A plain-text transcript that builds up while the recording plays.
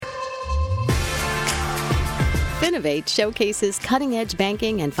Finovate showcases cutting-edge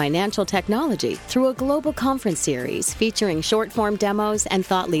banking and financial technology through a global conference series featuring short-form demos and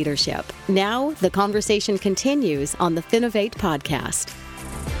thought leadership. Now, the conversation continues on the Finovate podcast.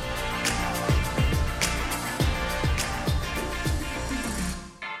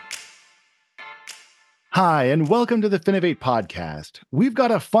 Hi, and welcome to the Finovate podcast. We've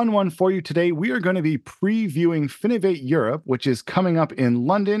got a fun one for you today. We are going to be previewing Finovate Europe, which is coming up in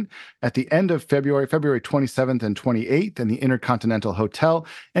London at the end of February 27th and 28th in the Intercontinental Hotel.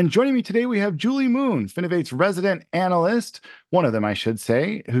 And joining me today, we have Julie Muhn, Finovate's resident analyst, one of them, I should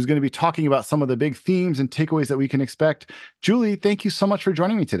say, who's going to be talking about some of the big themes and takeaways that we can expect. Julie, thank you so much for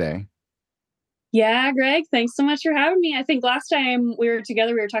joining me today. Yeah, Greg, thanks so much for having me. I think last time we were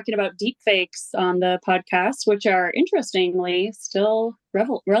together, we were talking about deepfakes on the podcast, which are interestingly still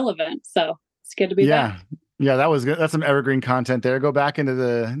relevant. So it's good to be back. Yeah, that was good. That's some evergreen content there. Go back into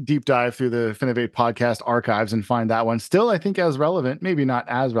the deep dive through the Finovate podcast archives and find that one. Still, I think, as relevant, maybe not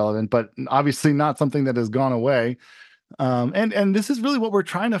as relevant, but obviously not something that has gone away. And this is really what we're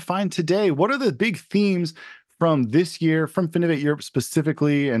trying to find today. What are the big themes from this year, from Finovate Europe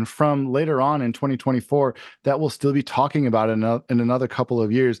specifically, and from later on in 2024 that we'll still be talking about in another couple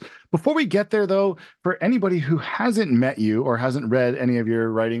of years? Before we get there, though, for anybody who hasn't met you or hasn't read any of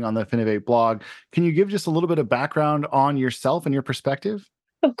your writing on the Finovate blog, can you give just a little bit of background on yourself and your perspective?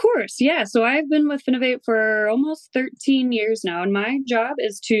 Of course. Yeah. So I've been with Finovate for almost 13 years now, and my job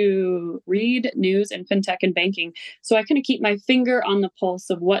is to read news in fintech and banking. So I kind of keep my finger on the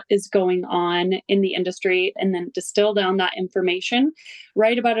pulse of what is going on in the industry and then distill down that information,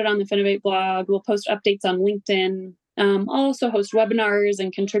 write about it on the Finovate blog. We'll post updates on LinkedIn. I'll also host webinars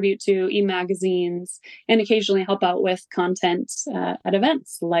and contribute to e-magazines and occasionally help out with content at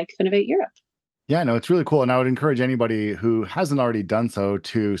events like Finovate Europe. Yeah, no, it's really cool. And I would encourage anybody who hasn't already done so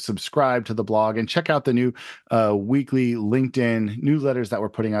to subscribe to the blog and check out the new weekly LinkedIn newsletters that we're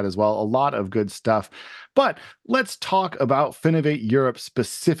putting out as well. A lot of good stuff. But let's talk about Finovate Europe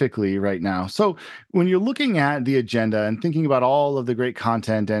specifically right now. So when you're looking at the agenda and thinking about all of the great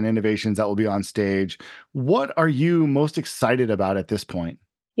content and innovations that will be on stage, what are you most excited about at this point?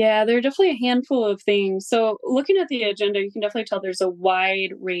 Yeah, there are definitely a handful of things. So looking at the agenda, you can definitely tell there's a wide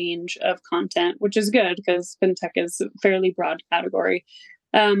range of content, which is good because fintech is a fairly broad category.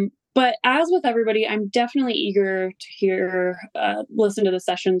 But as with everybody, I'm definitely eager to listen to the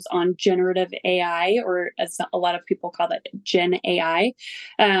sessions on generative AI, or as a lot of people call that, Gen AI.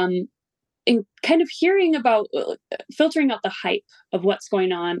 And kind of hearing about filtering out the hype of what's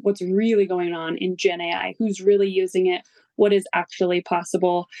going on, what's really going on in Gen AI, who's really using it, what is actually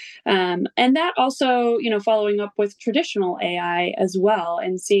possible. And that also, following up with traditional AI as well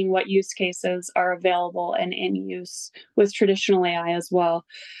and seeing what use cases are available and in use with traditional AI as well.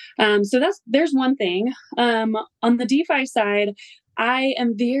 So there's one thing. On the DeFi side, I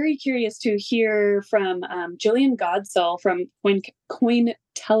am very curious to hear from Jillian Godsill from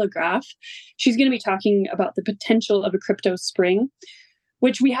Cointelegraph. She's going to be talking about the potential of a crypto spring,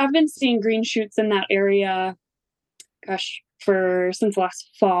 which we have been seeing green shoots in that area since last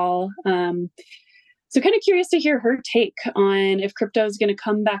fall. So kind of curious to hear her take on if crypto is going to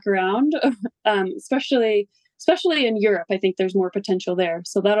come back around, especially in Europe. I think there's more potential there.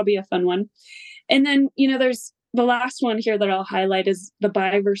 So that'll be a fun one. And then, there's the last one here that I'll highlight is the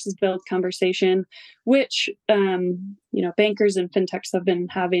buy versus build conversation, which, bankers and fintechs have been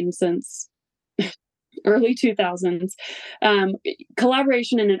having since early 2000s.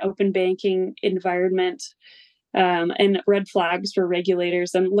 Collaboration in an open banking environment, and red flags for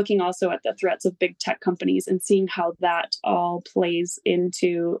regulators, and looking also at the threats of big tech companies and seeing how that all plays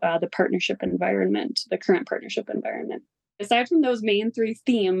into the current partnership environment. Aside from those main three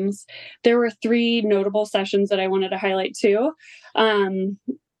themes, there were three notable sessions that I wanted to highlight too. And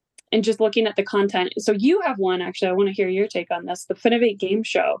just looking at the content. So you have one, actually, I want to hear your take on this, the Finovate game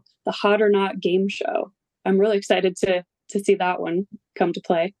show, the Hot or Not game show. I'm really excited to see that one come to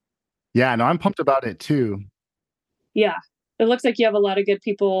play. Yeah, no, I'm pumped about it too. Yeah, it looks like you have a lot of good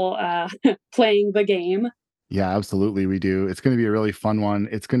people playing the game. Yeah, absolutely. We do. It's going to be a really fun one.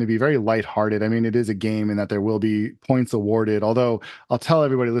 It's going to be very lighthearted. I mean, it is a game in that there will be points awarded. Although I'll tell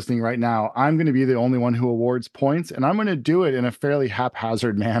everybody listening right now, I'm going to be the only one who awards points, and I'm going to do it in a fairly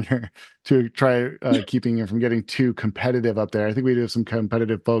haphazard manner to try keeping it from getting too competitive up there. I think we do have some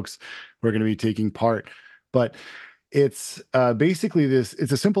competitive folks who are going to be taking part, but it's basically it's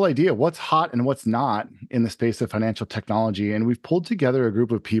a simple idea. What's hot and what's not in the space of financial technology. And we've pulled together a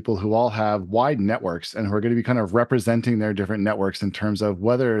group of people who all have wide networks and who are going to be kind of representing their different networks in terms of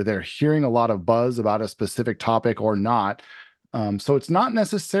whether they're hearing a lot of buzz about a specific topic or not. So it's not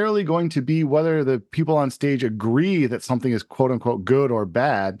necessarily going to be whether the people on stage agree that something is quote unquote good or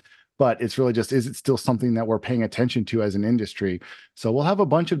bad, but it's really just, is it still something that we're paying attention to as an industry? So we'll have a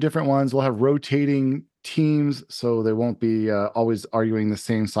bunch of different ones. We'll have rotating teams, so they won't be always arguing the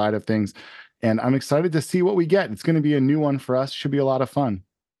same side of things. And I'm excited to see what we get. It's going to be a new one for us. Should be a lot of fun.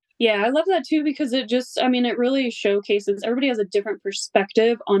 Yeah, I love that too, because it really showcases everybody has a different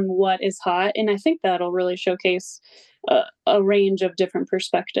perspective on what is hot. And I think that'll really showcase a range of different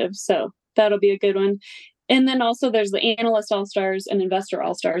perspectives. So that'll be a good one. And then also there's the Analyst All-Stars and Investor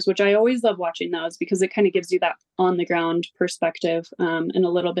All-Stars, which I always love watching those because it kind of gives you that on the ground perspective and a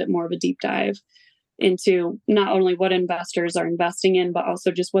little bit more of a deep dive into not only what investors are investing in, but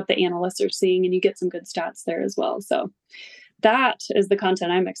also just what the analysts are seeing. And you get some good stats there as well. So that is the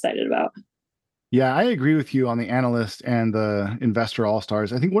content I'm excited about. Yeah, I agree with you on the Analyst and the Investor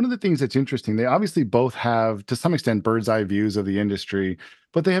All-Stars. I think one of the things that's interesting, they obviously both have, to some extent, bird's eye views of the industry,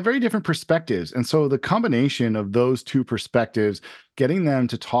 but they have very different perspectives. And so the combination of those two perspectives, getting them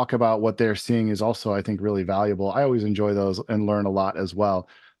to talk about what they're seeing is also, I think, really valuable. I always enjoy those and learn a lot as well.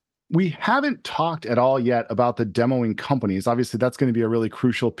 We haven't talked at all yet about the demoing companies. Obviously, that's going to be a really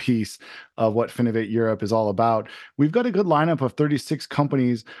crucial piece of what Finovate Europe is all about. We've got a good lineup of 36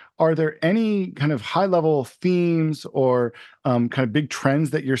 companies. Are there any kind of high-level themes or kind of big trends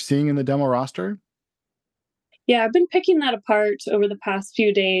that you're seeing in the demo roster? Yeah, I've been picking that apart over the past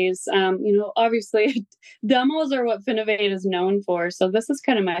few days. Obviously, demos are what Finovate is known for. So this is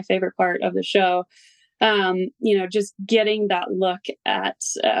kind of my favorite part of the show. Just getting that look at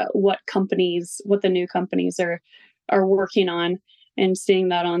what the new companies are working on and seeing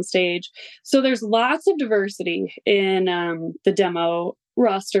that on stage. So there's lots of diversity in the demo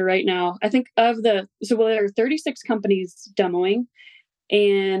roster right now. I think there are 36 companies demoing.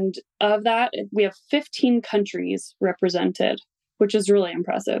 And of that, we have 15 countries represented, which is really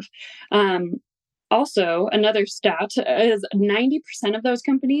impressive. Also, another stat is 90% of those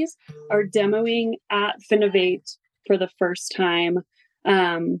companies are demoing at Finovate for the first time.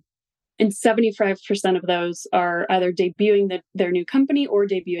 And 75% of those are either debuting their new company or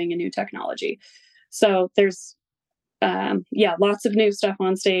debuting a new technology. So there's, lots of new stuff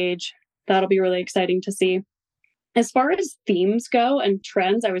on stage. That'll be really exciting to see. As far as themes go and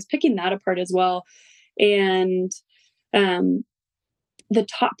trends, I was picking that apart as well. And the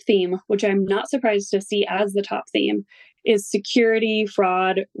top theme, which I'm not surprised to see as the top theme, is security,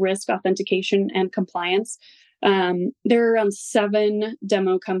 fraud, risk authentication, and compliance. There are around 7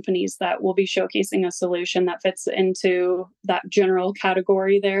 demo companies that will be showcasing a solution that fits into that general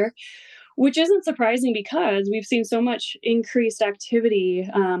category there, which isn't surprising because we've seen so much increased activity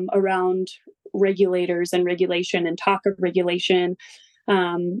around regulators and regulation and talk of regulation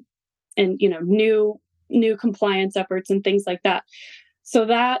and new compliance efforts and things like that. So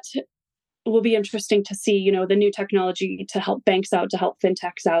that will be interesting to see, the new technology to help banks out, to help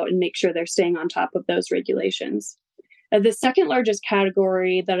fintechs out and make sure they're staying on top of those regulations. The second largest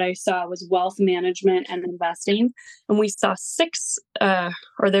category that I saw was wealth management and investing. And we saw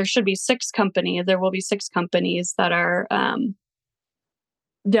there should be 6 companies. There will be 6 companies that are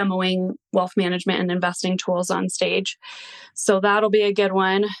demoing wealth management and investing tools on stage. So that'll be a good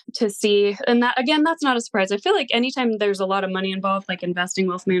one to see. And that, again, that's not a surprise. I feel like anytime there's a lot of money involved, like investing,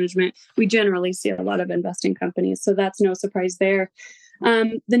 wealth management, we generally see a lot of investing companies. So that's no surprise there.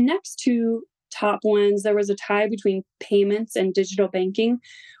 The next 2 top ones, there was a tie between payments and digital banking,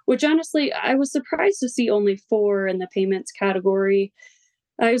 which honestly, I was surprised to see only 4 in the payments category.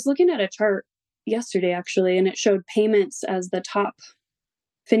 I was looking at a chart yesterday, actually, and it showed payments as the top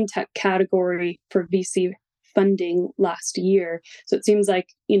fintech category for VC funding last year. So it seems like,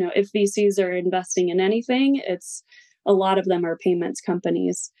 if VCs are investing in anything, it's a lot of them are payments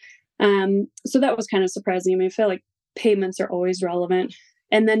companies. So that was kind of surprising. I mean, I feel like payments are always relevant.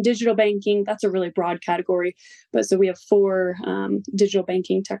 And then digital banking, that's a really broad category. But so we have 4 digital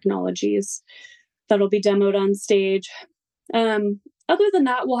banking technologies that'll be demoed on stage. Other than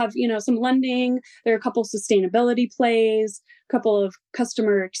that, we'll have, some lending. There are a couple sustainability plays, a couple of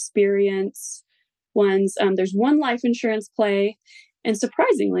customer experience ones. There's one life insurance play. And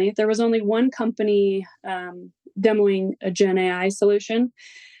surprisingly, there was only one company demoing a Gen AI solution.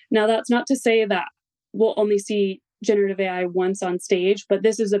 Now, that's not to say that we'll only see generative AI once on stage, but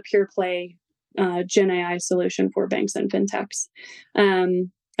this is a pure play Gen AI solution for banks and fintechs.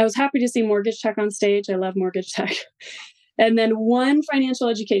 I was happy to see mortgage tech on stage. I love mortgage tech. And then one financial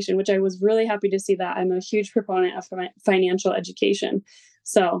education, which I was really happy to see that. I'm a huge proponent of financial education.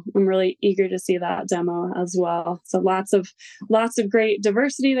 So I'm really eager to see that demo as well. So lots of great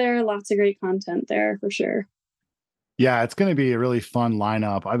diversity there, lots of great content there for sure. Yeah, it's going to be a really fun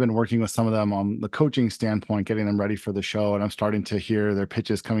lineup. I've been working with some of them on the coaching standpoint, getting them ready for the show, and I'm starting to hear their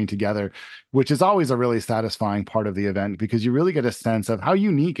pitches coming together, which is always a really satisfying part of the event because you really get a sense of how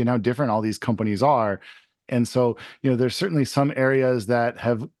unique and how different all these companies are. And so, there's certainly some areas that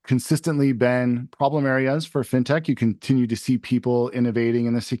have consistently been problem areas for fintech. You continue to see people innovating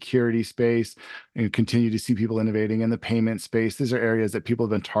in the security space, and you continue to see people innovating in the payment space. These are areas that people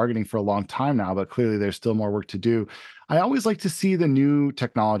have been targeting for a long time now, but clearly there's still more work to do. I always like to see the new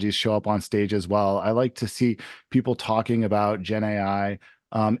technologies show up on stage as well. I like to see people talking about Gen AI.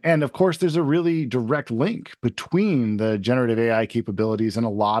 And of course, there's a really direct link between the generative AI capabilities and a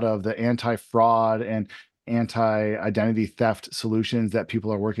lot of the anti fraud and anti identity theft solutions that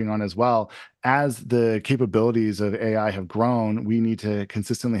people are working on as well. As the capabilities of AI have grown, we need to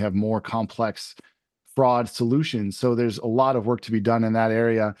consistently have more complex fraud solutions. So there's a lot of work to be done in that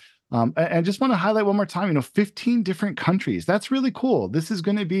area. And just want to highlight one more time, 15 different countries. That's really cool. This is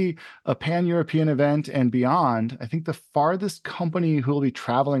going to be a pan-European event and beyond. I think the farthest company who will be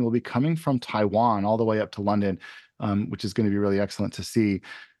traveling will be coming from Taiwan all the way up to London, which is going to be really excellent to see.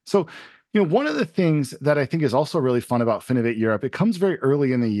 So, one of the things that I think is also really fun about Finovate Europe, it comes very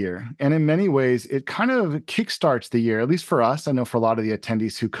early in the year. And in many ways, it kind of kickstarts the year, at least for us. I know for a lot of the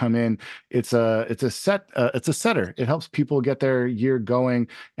attendees who come in, it's a setter. It helps people get their year going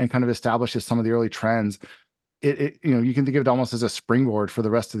and kind of establishes some of the early trends. You can think of it almost as a springboard for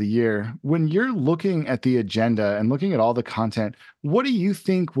the rest of the year. When you're looking at the agenda and looking at all the content, what do you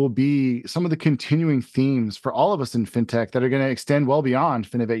think will be some of the continuing themes for all of us in fintech that are going to extend well beyond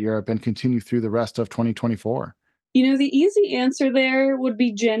Finovate Europe and continue through the rest of 2024? The easy answer there would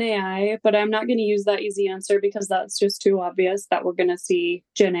be Gen AI, but I'm not going to use that easy answer because that's just too obvious that we're going to see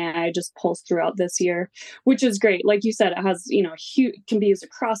Gen AI just pulse throughout this year, which is great. Like you said, it has, can be used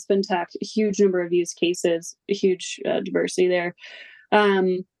across fintech, a huge number of use cases, a huge diversity there.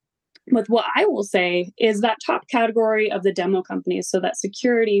 But what I will say is that top category of the demo companies, so that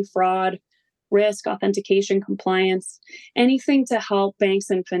security, fraud, risk, authentication, compliance, anything to help banks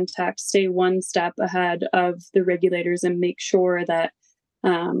and fintech stay one step ahead of the regulators and make sure that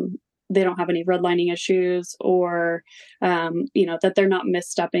they don't have any redlining issues or, that they're not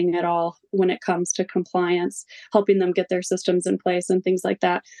misstepping at all when it comes to compliance, helping them get their systems in place and things like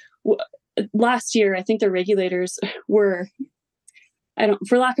that. Last year, I think the regulators were,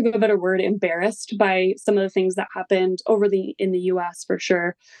 for lack of a better word, embarrassed by some of the things that happened in the US for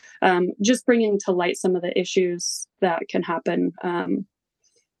sure. Just bringing to light some of the issues that can happen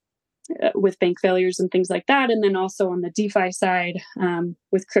with bank failures and things like that. And then also on the DeFi side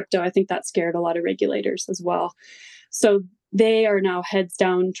with crypto, I think that scared a lot of regulators as well. So they are now heads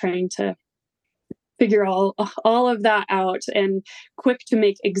down trying to figure all of that out and quick to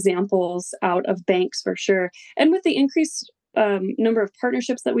make examples out of banks for sure. And with the increased number of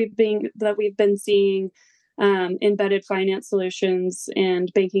partnerships that we've been seeing, embedded finance solutions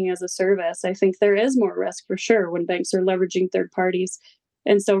and banking as a service, I think there is more risk for sure when banks are leveraging third parties.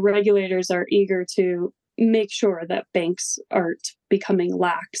 And so regulators are eager to make sure that banks aren't becoming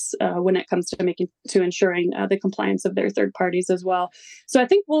lax when it comes to ensuring the compliance of their third parties as well. So I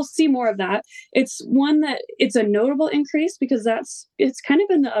think we'll see more of that. It's a notable increase because it's kind of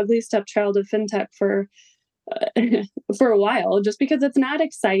been the ugly stepchild of fintech for a while, just because it's not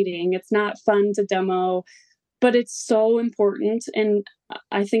exciting, it's not fun to demo, but it's so important. And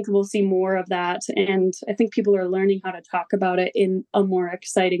I think we'll see more of that. And I think people are learning how to talk about it in a more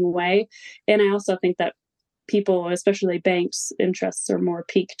exciting way. And I also think that people, especially banks' interests are more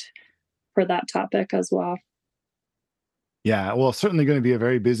piqued for that topic as well. Yeah, well, certainly going to be a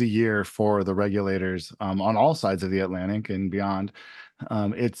very busy year for the regulators on all sides of the Atlantic and beyond.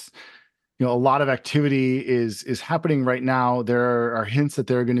 It's a lot of activity is happening right now. There are hints that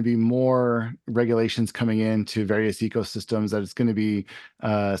there are going to be more regulations coming into various ecosystems, that it's going to be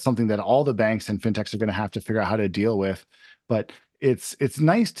something that all the banks and fintechs are going to have to figure out how to deal with. But it's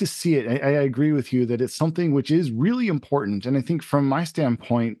nice to see it. I agree with you that it's something which is really important. And I think from my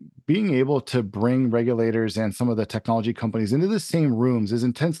standpoint, being able to bring regulators and some of the technology companies into the same rooms is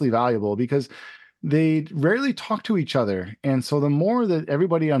intensely valuable because they rarely talk to each other. And so the more that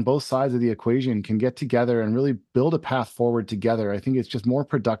everybody on both sides of the equation can get together and really build a path forward together, I think it's just more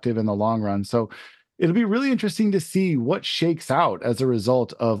productive in the long run. So it'll be really interesting to see what shakes out as a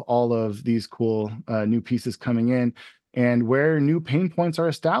result of all of these cool new pieces coming in and where new pain points are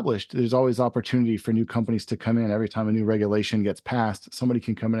established. There's always opportunity for new companies to come in. Every time a new regulation gets passed, somebody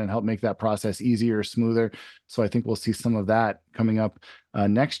can come in and help make that process easier, smoother. So I think we'll see some of that coming up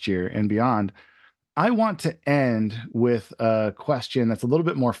next year and beyond. I want to end with a question that's a little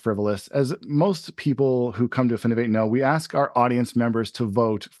bit more frivolous. As most people who come to Finovate know, we ask our audience members to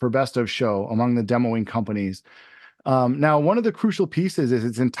vote for best of show among the demoing companies. Now, one of the crucial pieces is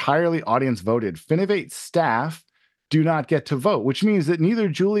it's entirely audience voted. Finovate staff do not get to vote, which means that neither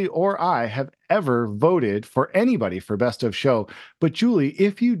Julie or I have ever voted for anybody for best of show. But Julie,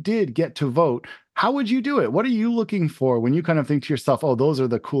 if you did get to vote, how would you do it? What are you looking for when you kind of think to yourself, oh, those are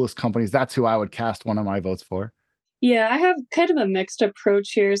the coolest companies? That's who I would cast one of my votes for. Yeah, I have kind of a mixed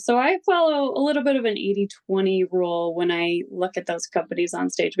approach here. So I follow a little bit of an 80-20 rule when I look at those companies on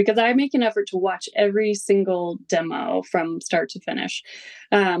stage, because I make an effort to watch every single demo from start to finish.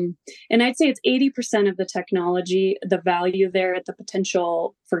 And I'd say it's 80% of the technology, the value there, the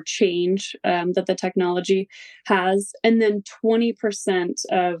potential for change that the technology has, and then 20%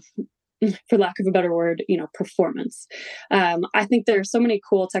 of, for lack of a better word, performance. I think there are so many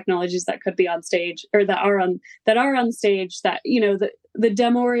cool technologies that could be on stage, or that are on stage, that the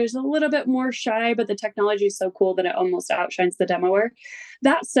demoer is a little bit more shy, but the technology is so cool that it almost outshines the demoer.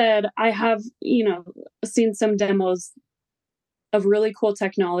 That said, I have seen some demos of really cool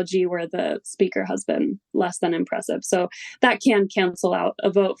technology where the speaker has been less than impressive. So that can cancel out a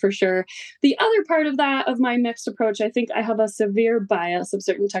vote for sure. The other part of my mixed approach, I think I have a severe bias of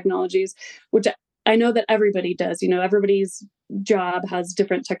certain technologies, which I know that everybody does. Everybody's job has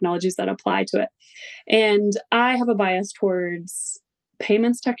different technologies that apply to it. And I have a bias towards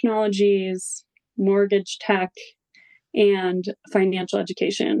payments technologies, mortgage tech, and financial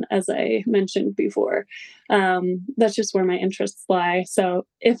education, as I mentioned before. That's just where my interests lie. So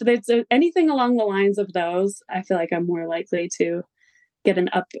if there's anything along the lines of those, I feel like I'm more likely to get to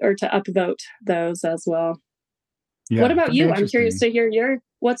upvote those as well. Yeah, what about you? I'm curious to hear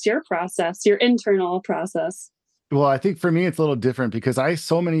what's your process, your internal process? Well, I think for me, it's a little different because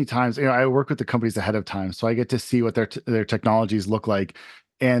so many times, I work with the companies ahead of time, so I get to see what their technologies look like.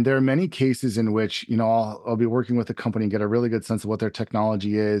 And there are many cases in which, I'll be working with a company and get a really good sense of what their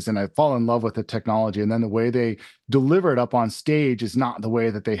technology is. And I fall in love with the technology. And then the way they deliver it up on stage is not the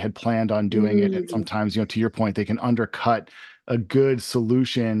way that they had planned on doing it. And sometimes, to your point, they can undercut a good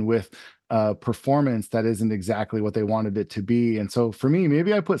solution with performance that isn't exactly what they wanted it to be. And so for me,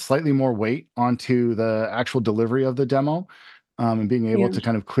 maybe I put slightly more weight onto the actual delivery of the demo. And being able to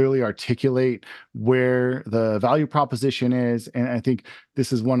kind of clearly articulate where the value proposition is. And I think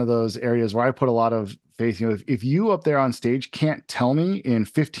this is one of those areas where I put a lot of faith. If you up there on stage can't tell me in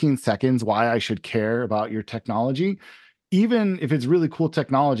 15 seconds why I should care about your technology, even if it's really cool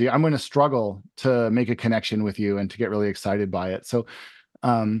technology, I'm going to struggle to make a connection with you and to get really excited by it. So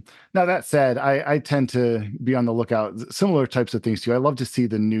now that said, I tend to be on the lookout, similar types of things too. I love to see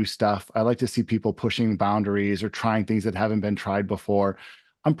the new stuff. I like to see people pushing boundaries or trying things that haven't been tried before.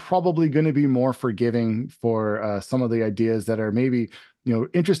 I'm probably going to be more forgiving for some of the ideas that are maybe,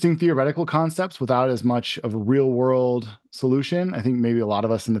 interesting theoretical concepts without as much of a real world solution. I think maybe a lot of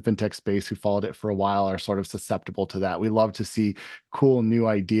us in the fintech space who followed it for a while are sort of susceptible to that. We love to see cool new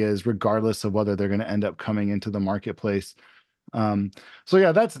ideas, regardless of whether they're going to end up coming into the marketplace. So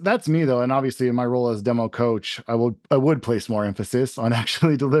yeah, that's me though. And obviously in my role as demo coach, I would place more emphasis on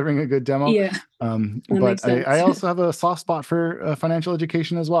actually delivering a good demo. Yeah. But I also have a soft spot for financial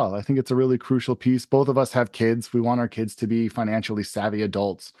education as well. I think it's a really crucial piece. Both of us have kids. We want our kids to be financially savvy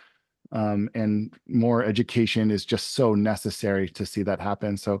adults. And more education is just so necessary to see that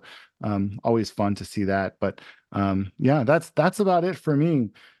happen. So, always fun to see that, but, yeah, that's about it for me.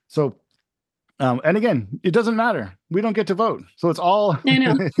 So, and again, it doesn't matter. We don't get to vote. So it's all,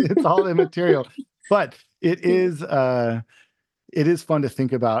 it's all immaterial, but it is fun to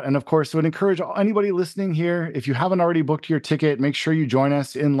think about. And of course, I would encourage anybody listening here, if you haven't already booked your ticket, make sure you join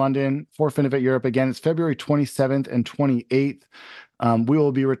us in London for Finovate Europe. Again, it's February 27th and 28th. We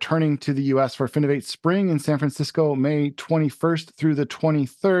will be returning to the US for Finovate Spring in San Francisco, May 21st through the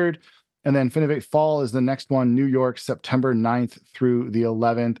 23rd. And then Finovate Fall is the next one, New York, September 9th through the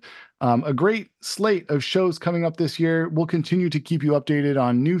 11th. A great slate of shows coming up this year. We'll continue to keep you updated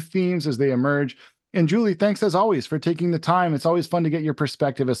on new themes as they emerge. And Julie, thanks as always for taking the time. It's always fun to get your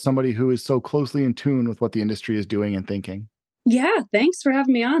perspective as somebody who is so closely in tune with what the industry is doing and thinking. Yeah, thanks for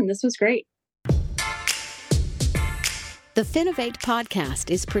having me on. This was great. The Finovate podcast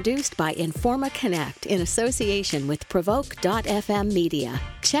is produced by Informa Connect in association with Provoke.fm Media.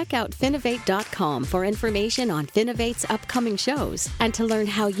 Check out Finovate.com for information on Finovate's upcoming shows and to learn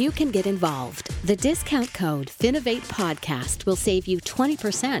how you can get involved. The discount code Finovate Podcast will save you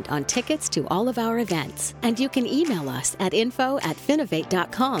 20% on tickets to all of our events. And you can email us at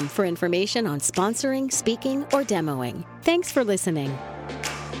info@Finovate.com for information on sponsoring, speaking, or demoing. Thanks for listening.